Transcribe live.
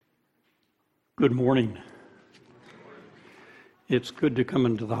Good morning. It's good to come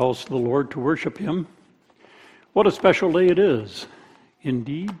into the house of the Lord to worship Him. What a special day it is.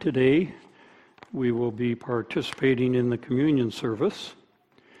 Indeed, today we will be participating in the communion service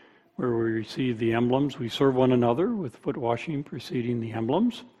where we receive the emblems. We serve one another with foot washing preceding the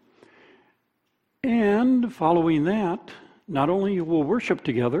emblems. And following that, not only will worship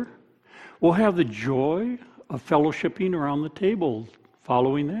together, we'll have the joy of fellowshipping around the table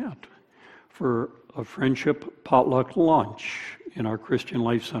following that for a friendship potluck lunch in our Christian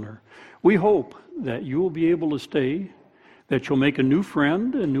Life Center. We hope that you will be able to stay, that you'll make a new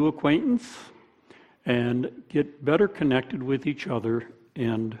friend, a new acquaintance, and get better connected with each other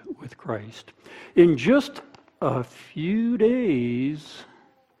and with Christ. In just a few days,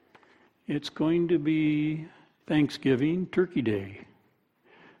 it's going to be Thanksgiving, Turkey Day.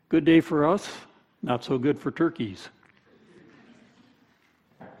 Good day for us, not so good for turkeys.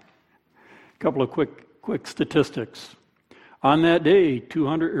 A couple of quick statistics. On that day,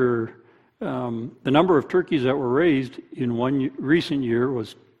 the number of turkeys that were raised in one recent year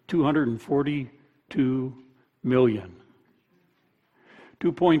was 242 million.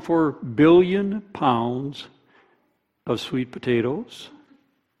 2.4 billion pounds of sweet potatoes.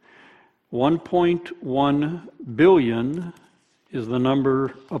 1.1 billion is the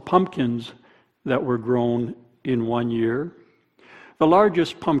number of pumpkins that were grown in 1 year. The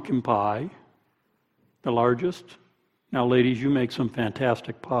largest pumpkin pie, now ladies, you make some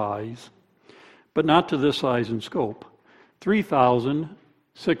fantastic pies, but not to this size and scope.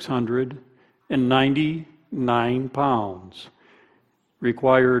 3,699 pounds.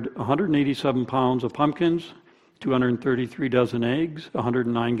 Required 187 pounds of pumpkins, 233 dozen eggs,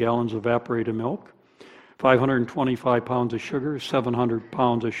 109 gallons of evaporated milk, 525 pounds of sugar, 7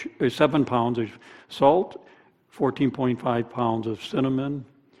 pounds of salt, 14.5 pounds of cinnamon,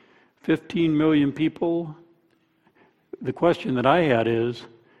 15 million people. The question that I had is,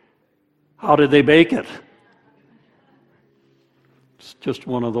 how did they bake it? It's just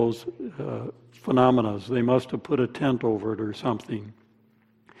one of those phenomena. They must have put a tent over it or something.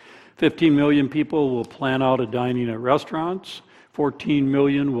 15 million people will plan out a dining at restaurants. 14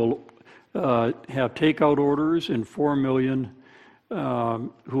 million will have takeout orders, and 4 million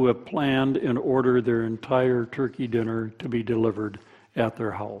who have planned and ordered their entire turkey dinner to be delivered at their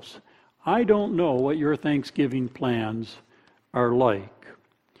house. I don't know what your Thanksgiving plans are like,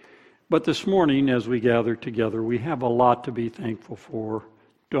 but this morning as we gather together, we have a lot to be thankful for,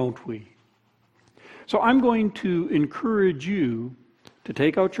 don't we? So I'm going to encourage you to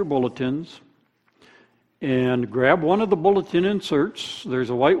take out your bulletins and grab one of the bulletin inserts.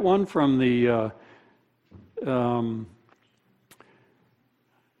 There's a white one from the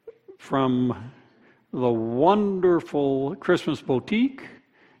wonderful Christmas Boutique.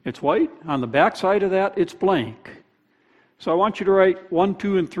 It's white. On the back side of that, it's blank. So I want you to write 1,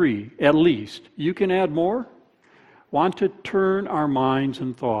 2, and 3, at least. You can add more. Want to turn our minds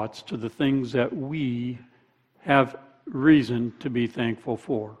and thoughts to the things that we have reason to be thankful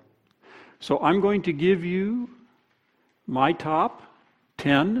for. So I'm going to give you my top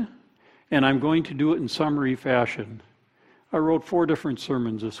 10, and I'm going to do it in summary fashion. I wrote 4 different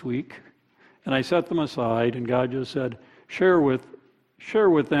sermons this week, and I set them aside, and God just said, share with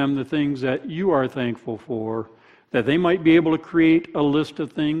them the things that you are thankful for, that they might be able to create a list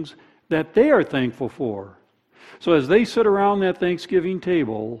of things that they are thankful for. So as they sit around that Thanksgiving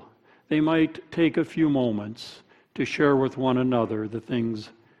table, they might take a few moments to share with one another the things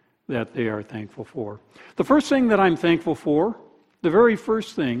that they are thankful for. The first thing that I'm thankful for, the very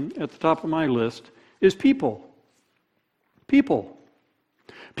first thing at the top of my list, is people. People.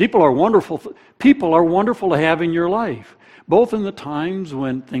 People are wonderful. People are wonderful to have in your life, both in the times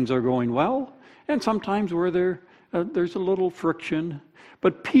when things are going well and sometimes where there's a little friction.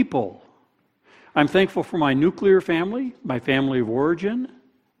 But people. I'm thankful for my nuclear family, my family of origin,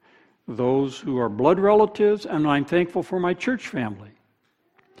 those who are blood relatives, and I'm thankful for my church family.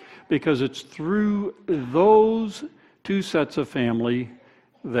 Because it's through those 2 sets of family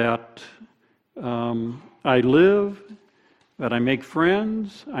that I live, that I make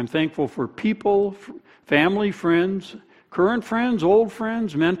friends. I'm thankful for people, family, friends, current friends, old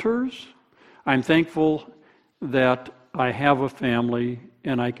friends, mentors. I'm thankful that I have a family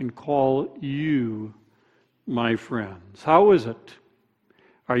and I can call you my friends. How is it?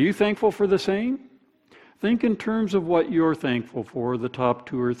 Are you thankful for the same? Think in terms of what you're thankful for, the top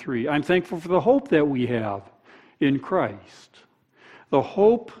 2 or 3. I'm thankful for the hope that we have in Christ. The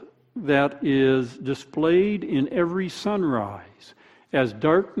hope that is displayed in every sunrise as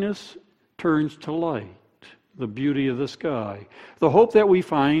darkness turns to light. the beauty of the sky, the hope that we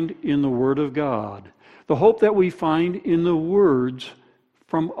find in the Word of God, the hope that we find in the words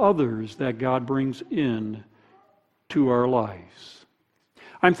from others that God brings in to our lives.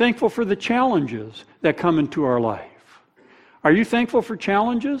 I'm thankful for the challenges that come into our life. Are you thankful for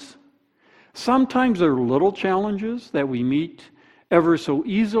challenges? Sometimes they're little challenges that we meet ever so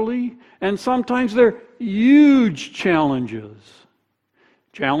easily, and sometimes they're huge challenges.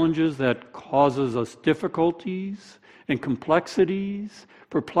 Challenges that causes us difficulties and complexities,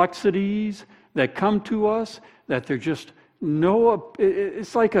 perplexities that come to us that they're just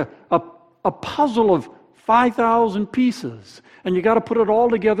it's like a puzzle of 5,000 pieces, and you got to put it all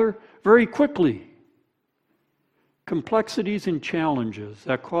together very quickly. Complexities and challenges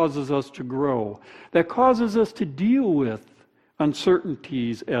that causes us to grow, that causes us to deal with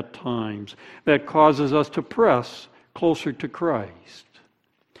uncertainties at times, that causes us to press closer to Christ.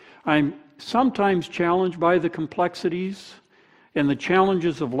 I'm sometimes challenged by the complexities and the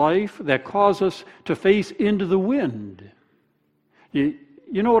challenges of life that cause us to face into the wind. You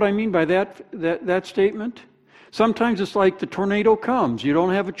know what I mean by that statement? Sometimes it's like the tornado comes. You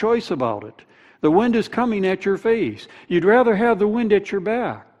don't have a choice about it. The wind is coming at your face. You'd rather have the wind at your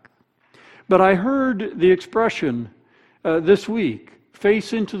back. But I heard the expression this week,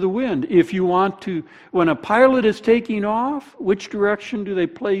 face into the wind. If you want to, when a pilot is taking off, which direction do they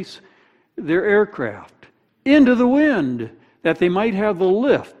place their aircraft? Into the wind, that they might have the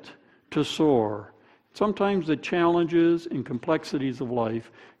lift to soar. Sometimes the challenges and complexities of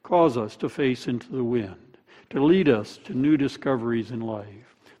life cause us to face into the wind, to lead us to new discoveries in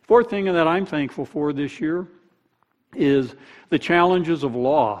life. Fourth thing that I'm thankful for this year is the challenges of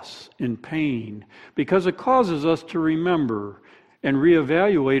loss and pain, because it causes us to remember and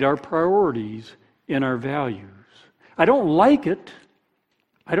reevaluate our priorities and our values. I don't like it,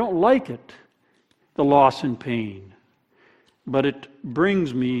 the loss and pain, but it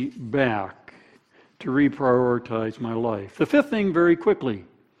brings me back to reprioritize my life. The fifth thing, very quickly,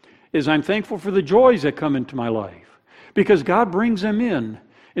 is I'm thankful for the joys that come into my life, because God brings them in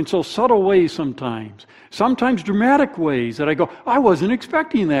so subtle ways sometimes dramatic ways that I go, I wasn't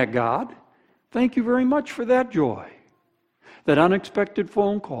expecting that, God. Thank you very much for that joy. That unexpected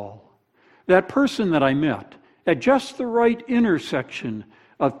phone call, that person that I met at just the right intersection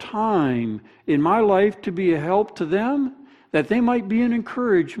of time in my life to be a help to them, that they might be an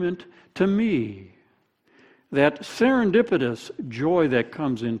encouragement to me. That serendipitous joy that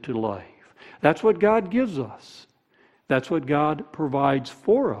comes into life. That's what God gives us. That's what God provides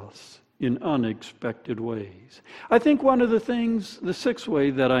for us in unexpected ways. I think one of the things, the sixth way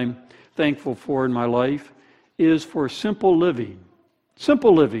that I'm thankful for in my life is for simple living.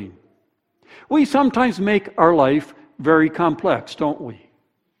 Simple living. We sometimes make our life very complex, don't we?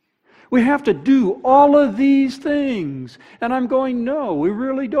 We have to do all of these things. And I'm going, no, we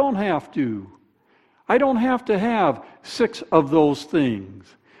really don't have to. I don't have to have 6 of those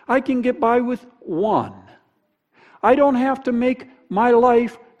things. I can get by with 1. I don't have to make my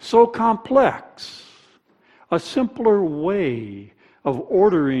life so complex. A simpler way of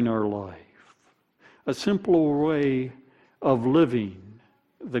ordering our life. A simpler way of living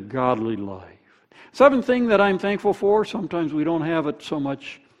the godly life. Seventh thing that I'm thankful for, sometimes we don't have it so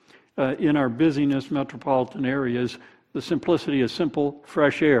much in our busyness metropolitan areas, the simplicity of simple,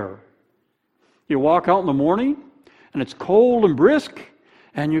 fresh air. You walk out in the morning, and it's cold and brisk,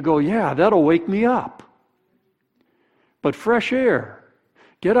 and you go, yeah, that'll wake me up. But fresh air,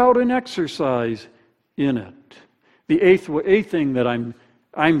 get out and exercise in it. The eighth thing that I'm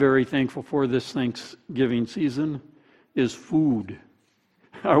very thankful for this Thanksgiving season is food.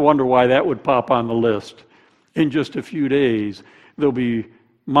 I wonder why that would pop on the list. In just a few days, there'll be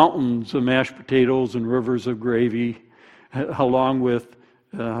mountains of mashed potatoes and rivers of gravy, along with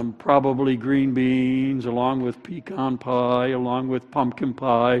probably green beans, along with pecan pie, along with pumpkin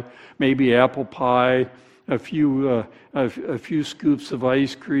pie, maybe apple pie, a few scoops of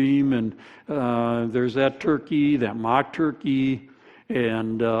ice cream, and there's that turkey, that mock turkey,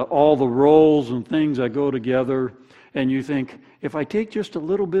 and all the rolls and things that go together. And you think, if I take just a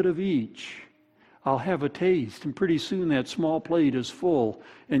little bit of each, I'll have a taste. And pretty soon that small plate is full,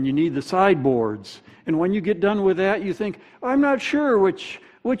 and you need the sideboards. And when you get done with that, you think, I'm not sure which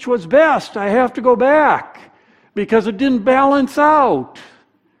was best. I have to go back because it didn't balance out.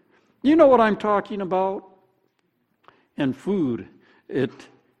 You know what I'm talking about? And food, it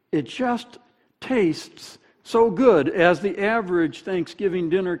just tastes so good, as the average Thanksgiving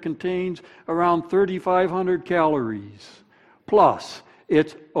dinner contains around 3,500 calories. Plus,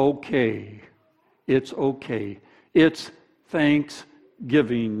 it's okay. It's okay. It's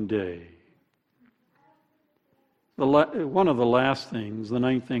Thanksgiving Day. One of the last things, the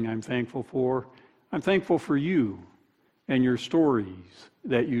ninth thing I'm thankful for you and your stories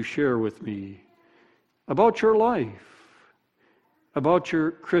that you share with me about your life, about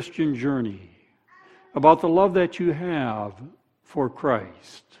your Christian journey, about the love that you have for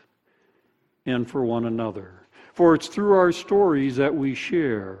Christ and for one another. For it's through our stories that we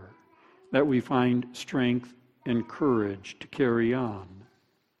share that we find strength and courage to carry on.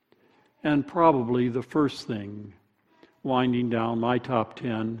 And probably the first thing, winding down my top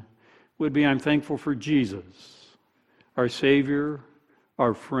 10, would be I'm thankful for Jesus, our Savior,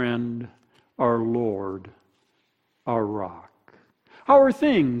 our friend, our Lord, our rock. How are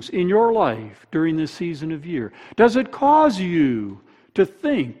things in your life during this season of year? Does it cause you to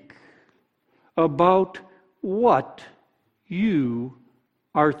think about what you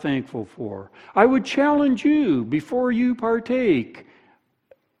are thankful for? I would challenge you before you partake,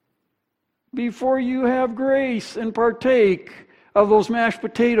 before you have grace and partake of those mashed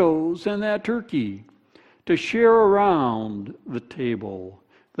potatoes and that turkey, to share around the table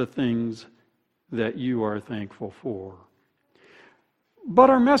the things that you are thankful for. But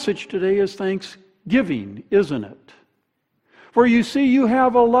our message today is thanksgiving, isn't it? For you see, you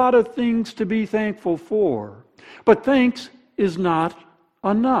have a lot of things to be thankful for. But thanks is not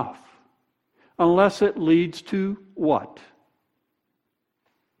enough unless it leads to what?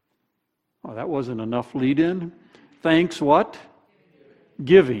 Oh, that wasn't enough lead-in. Thanks what?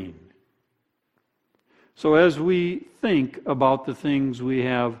 Giving. So as we think about the things we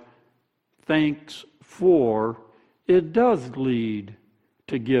have thanks for, it does lead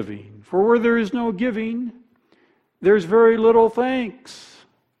to giving. For where there is no giving, there's very little thanks.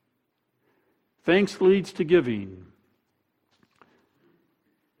 Thanks leads to giving.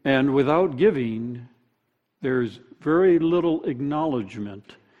 And without giving, there's very little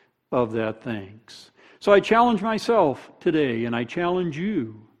acknowledgement of that thanks. So I challenge myself today, and I challenge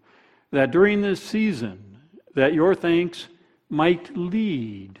you, that during this season, that your thanks might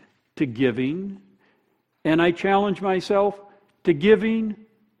lead to giving, and I challenge myself to giving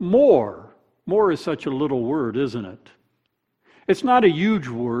more. More is such a little word, isn't it? It's not a huge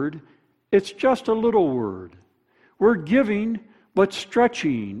word, it's just a little word. We're giving, but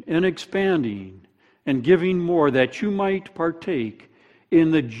stretching and expanding and giving more, that you might partake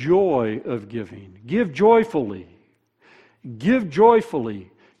in the joy of giving. Give joyfully. Give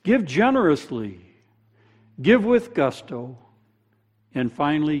joyfully. Give generously. Give with gusto. And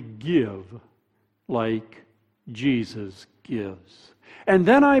finally, give like Jesus gives. And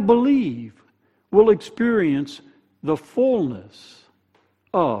then I believe we'll experience the fullness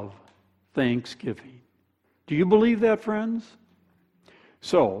of thanksgiving. Do you believe that, friends?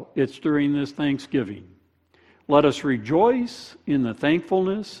 So, it's during this Thanksgiving. Let us rejoice in the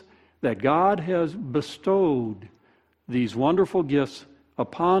thankfulness that God has bestowed these wonderful gifts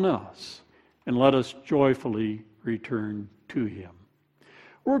upon us, and let us joyfully return to Him.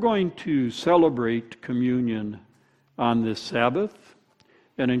 We're going to celebrate communion on this Sabbath,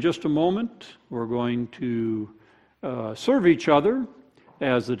 and in just a moment, we're going to serve each other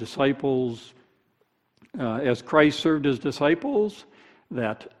as the disciples, as Christ served His disciples,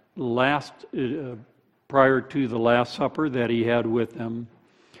 that prior to the Last Supper that He had with them.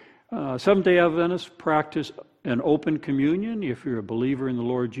 Seventh-day Adventists practice an open communion. If you're a believer in the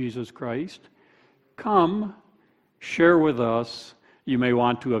Lord Jesus Christ, come, share with us. You may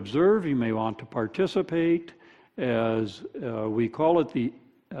want to observe, you may want to participate, as we call it the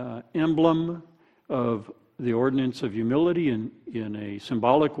emblem of the ordinance of humility in a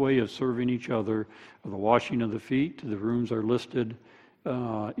symbolic way of serving each other, of the washing of the feet. The rooms are listed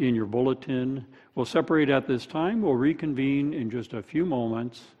in your bulletin. We'll separate at this time. We'll reconvene in just a few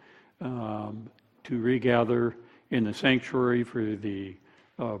moments to regather in the sanctuary for the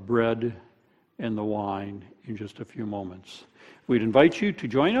bread and the wine in just a few moments. We'd invite you to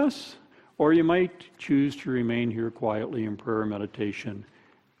join us, or you might choose to remain here quietly in prayer and meditation,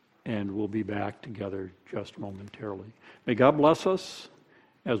 and we'll be back together just momentarily. May God bless us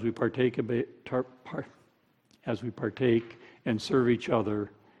as we partake and serve each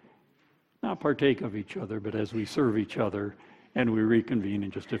other, not partake of each other, but as we serve each other, and we reconvene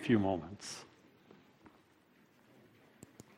in just a few moments.